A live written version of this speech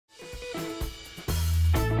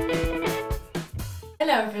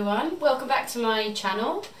Hello everyone, welcome back to my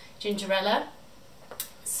channel, Gingerella.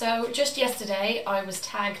 So just yesterday I was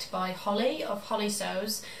tagged by Hollie of Hollie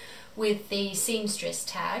Sews with the Seamstress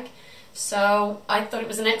tag. So I thought it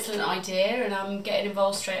was an excellent idea and I'm getting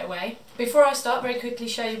involved straight away. Before I start, very quickly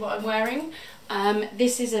show you what I'm wearing.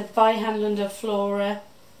 This is a by hand under Flora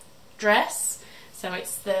dress. So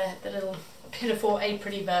it's the little pinafore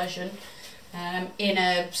apron-y version in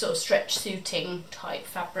a sort of stretch suiting type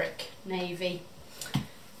fabric, navy.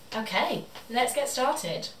 Okay, let's get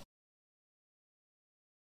started.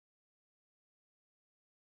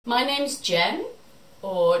 My name's Jen,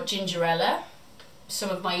 or Gingerella. Some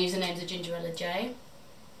of my usernames are Gingerella J.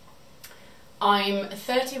 I'm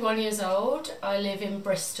 31 years old, I live in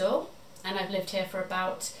Bristol, and I've lived here for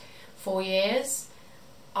about 4 years.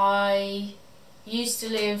 I used to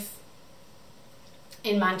live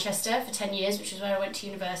in Manchester for 10 years, which is where I went to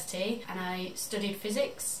university, and I studied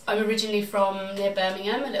physics. I'm originally from near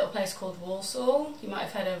Birmingham, a little place called Walsall. You might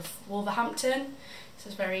have heard of Wolverhampton. This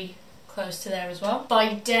is very close to there as well.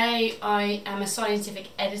 By day, I am a scientific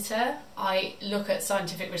editor. I look at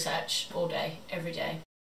scientific research all day, every day.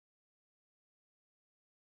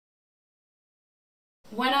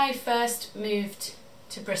 When I first moved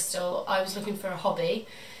to Bristol, I was looking for a hobby.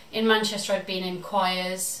 In Manchester, I'd been in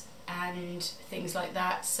choirs and things like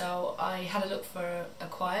that, so I had a look for a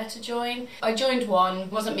choir to join. I joined one,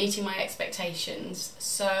 wasn't meeting my expectations,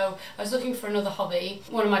 so I was looking for another hobby.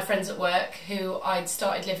 One of my friends at work, who I'd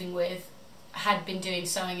started living with, had been doing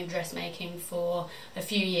sewing and dressmaking for a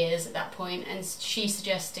few years at that point, and she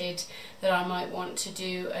suggested that I might want to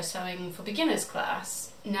do a sewing for beginners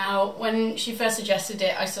class. Now, when she first suggested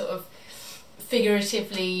it, I sort of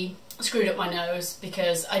figuratively screwed up my nose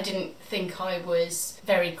because I didn't think I was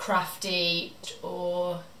very crafty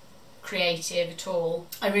or creative at all.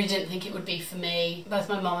 I really didn't think it would be for me. Both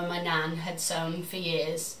my mum and my nan had sewn for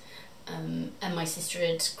years, and my sister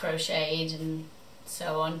had crocheted and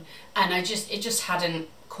so on, and it just hadn't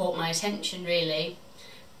caught my attention really.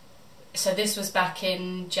 So this was back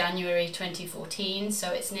in January 2014,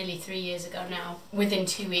 so it's nearly 3 years ago now. Within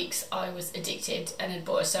 2 weeks I was addicted and had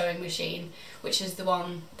bought a sewing machine, which is the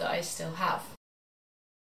one that I still have.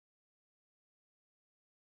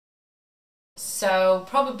 So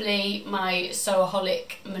probably my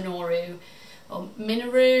Sewaholic Minoru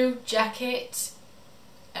jacket,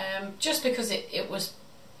 just because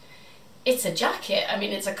it's a jacket. I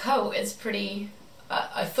mean, it's a coat, it's pretty,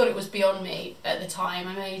 I thought it was beyond me at the time.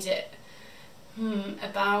 I made it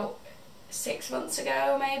about 6 months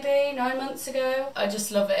ago, maybe 9 months ago. I just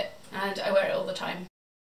love it and I wear it all the time.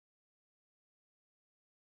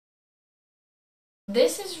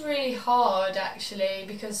 This is really hard actually,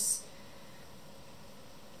 because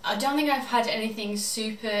I don't think I've had anything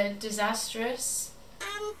super disastrous.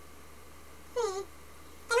 There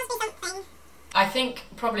must be something. I think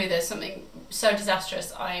probably there's something so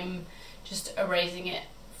disastrous I'm just erasing it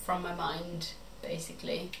from my mind,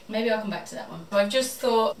 basically. Maybe I'll come back to that one. I've just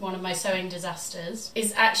thought one of my sewing disasters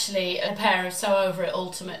is actually a pair of Sew Over It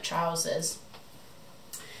Ultimate trousers.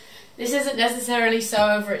 This isn't necessarily Sew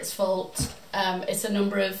Over It's fault. It's a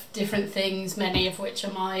number of different things, many of which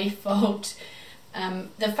are my fault.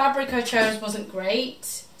 The fabric I chose wasn't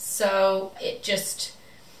great, so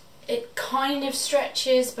it kind of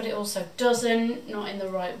stretches, but it also doesn't, not in the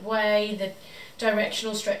right way. The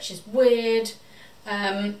directional stretch is weird.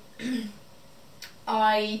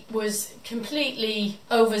 I was completely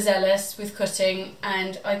overzealous with cutting,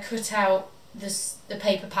 and I cut out the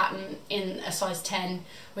paper pattern in a size 10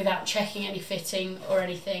 without checking any fitting or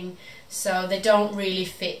anything, so they don't really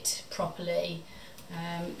fit properly.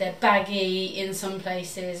 They're baggy in some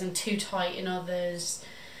places and too tight in others.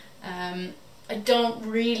 I don't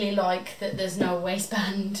really like that there's no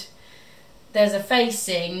waistband. There's a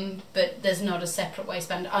facing, but there's not a separate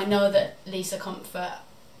waistband. I know that Lisa Comfort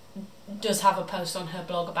does have a post on her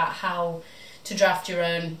blog about how to draft your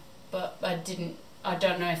own, but I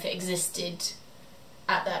don't know if it existed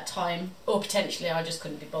at that time, or potentially I just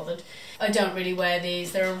couldn't be bothered. I don't really wear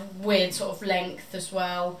these. They're a weird sort of length as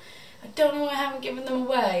well. I don't know why I haven't given them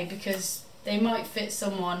away, because they might fit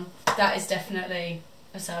someone. That is definitely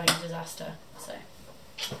a sewing disaster. So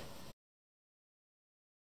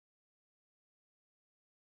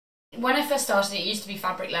when I first started, it used to be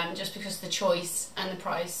Fabricland, just because the choice and the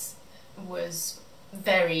price was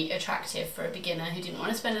very attractive for a beginner who didn't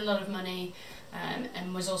want to spend a lot of money,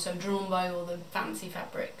 and was also drawn by all the fancy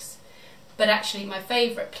fabrics. But actually my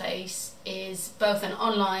favourite place is both an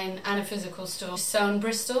online and a physical store, Sewn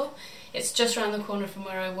Bristol. It's just around the corner from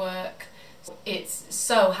where I work. It's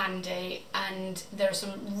so handy, and there are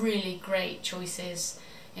some really great choices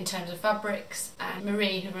in terms of fabrics, and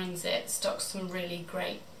Marie, who runs it, stocks some really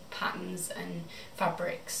great patterns and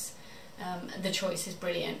fabrics. The choice is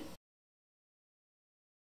brilliant.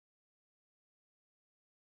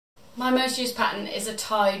 My most used pattern is a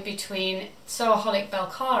tie between Sewaholic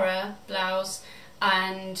Belcarra blouse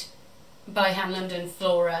and By Hand London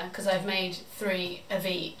Flora, because I've made 3 of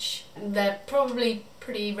each. They're probably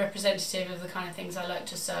pretty representative of the kind of things I like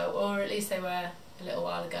to sew, or at least they were a little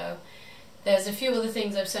while ago. There's a few other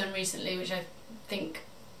things I've sewn recently which I think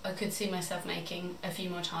I could see myself making a few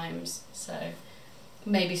more times, so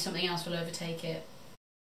maybe something else will overtake it.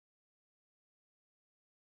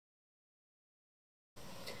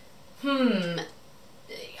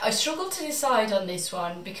 I struggle to decide on this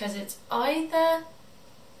one because it's either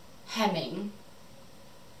hemming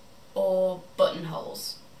or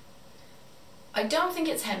buttonholes. I don't think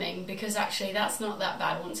it's hemming because actually that's not that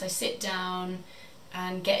bad once I sit down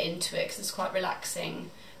and get into it because it's quite relaxing.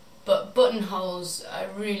 But buttonholes I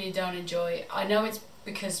really don't enjoy. I know it's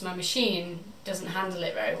because my machine doesn't handle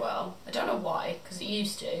it very well. I don't know why, because it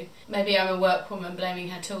used to. Maybe I'm a workwoman blaming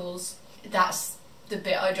her tools. That's the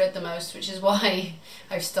bit I dread the most, which is why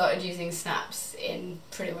I've started using snaps in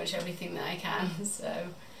pretty much everything that I can. So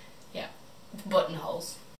yeah,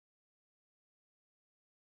 buttonholes.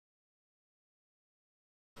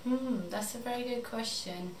 That's a very good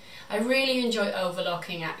question. I really enjoy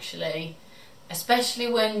overlocking actually,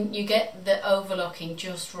 especially when you get the overlocking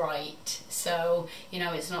just right. So, you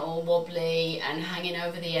know, it's not all wobbly and hanging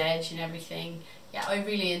over the edge and everything. Yeah, I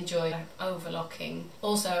really enjoy overlocking.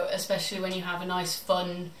 Also, especially when you have a nice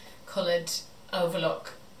fun coloured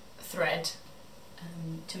overlock thread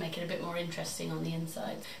to make it a bit more interesting on the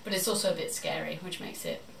inside. But it's also a bit scary, which makes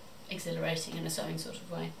it exhilarating in a sewing sort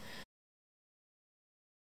of way.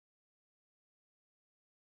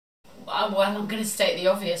 Well, I'm going to state the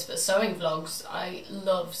obvious, but sewing vlogs. I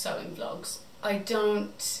love sewing vlogs. I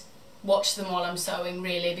don't watch them while I'm sewing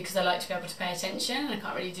really because I like to be able to pay attention and I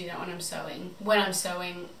can't really do that when I'm sewing. When I'm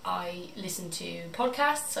sewing I listen to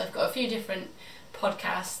podcasts. I've got a few different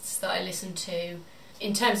podcasts that I listen to.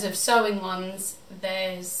 In terms of sewing ones,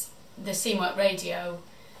 there's the Seamwork Radio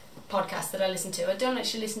podcast that I listen to. I don't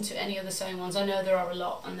actually listen to any other sewing ones. I know there are a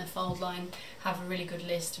lot, and the Fold Line have a really good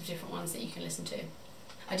list of different ones that you can listen to.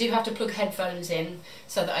 I do have to plug headphones in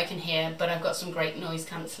so that I can hear, but I've got some great noise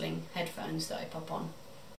cancelling headphones that I pop on.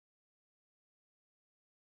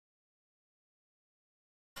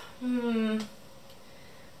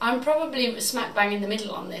 I'm probably smack bang in the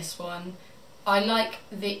middle on this one. I like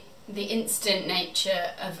the instant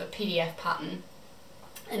nature of a PDF pattern,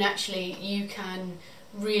 and actually you can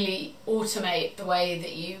really automate the way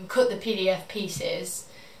that you cut the PDF pieces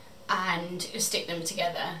and stick them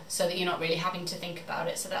together so that you're not really having to think about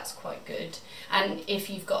it, so that's quite good. And if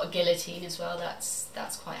you've got a guillotine as well,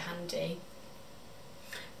 that's quite handy.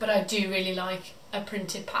 But I do really like a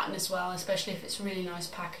printed pattern as well, especially if it's really nice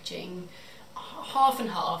packaging. Half and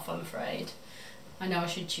half, I'm afraid. I know I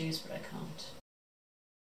should choose, but I can't.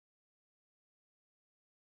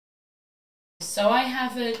 So I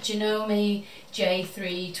have a Janome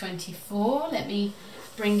J324. Let me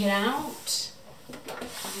bring it out.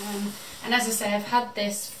 And as I say, I've had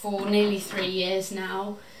this for nearly 3 years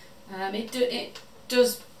now. It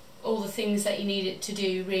does all the things that you need it to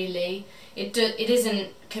do, really. It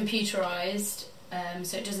isn't computerized,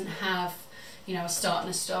 so it doesn't have, you know, a start and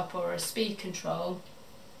a stop or a speed control.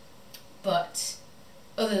 But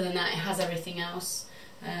other than that, it has everything else.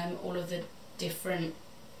 All of the different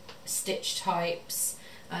stitch types.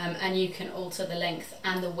 And you can alter the length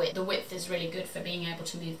and the width. The width is really good for being able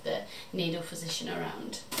to move the needle position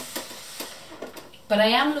around. But I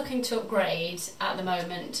am looking to upgrade at the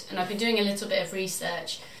moment, and I've been doing a little bit of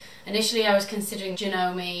research. Initially I was considering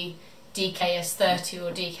Janome DKS 30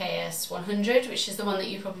 or DKS 100, which is the one that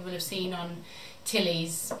you probably will have seen on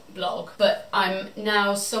Tilly's blog. But I'm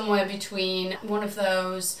now somewhere between one of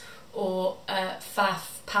those or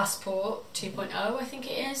FAF Passport 2.0, I think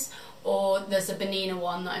it is, or there's a Benina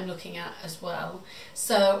one that I'm looking at as well.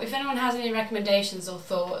 So if anyone has any recommendations or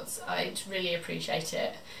thoughts, I'd really appreciate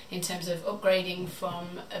it in terms of upgrading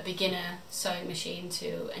from a beginner sewing machine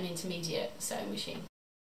to an intermediate sewing machine.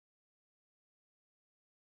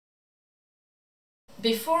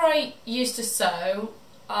 Before I used to sew,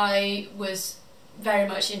 I was very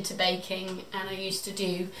much into baking, and I used to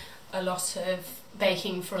do a lot of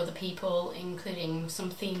baking for other people, including some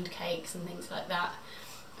themed cakes and things like that.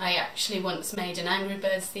 I actually once made an Angry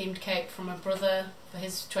Birds themed cake for my brother for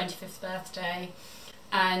his 25th birthday,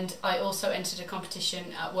 and I also entered a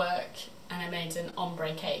competition at work and I made an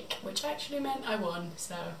ombre cake, which actually meant I won,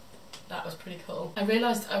 so that was pretty cool. I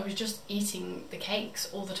realised I was just eating the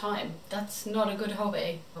cakes all the time. That's not a good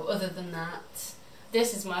hobby. Other than that,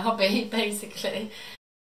 this is my hobby basically.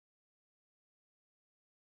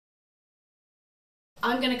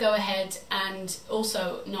 I'm going to go ahead and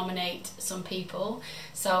also nominate some people.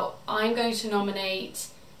 So I'm going to nominate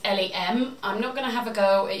Ellie M. I'm not going to have a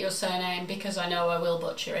go at your surname because I know I will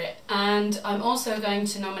butcher it. And I'm also going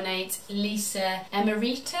to nominate Lisa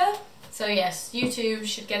Emerita. So yes, you two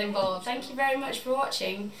should get involved. Thank you very much for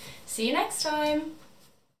watching. See you next time.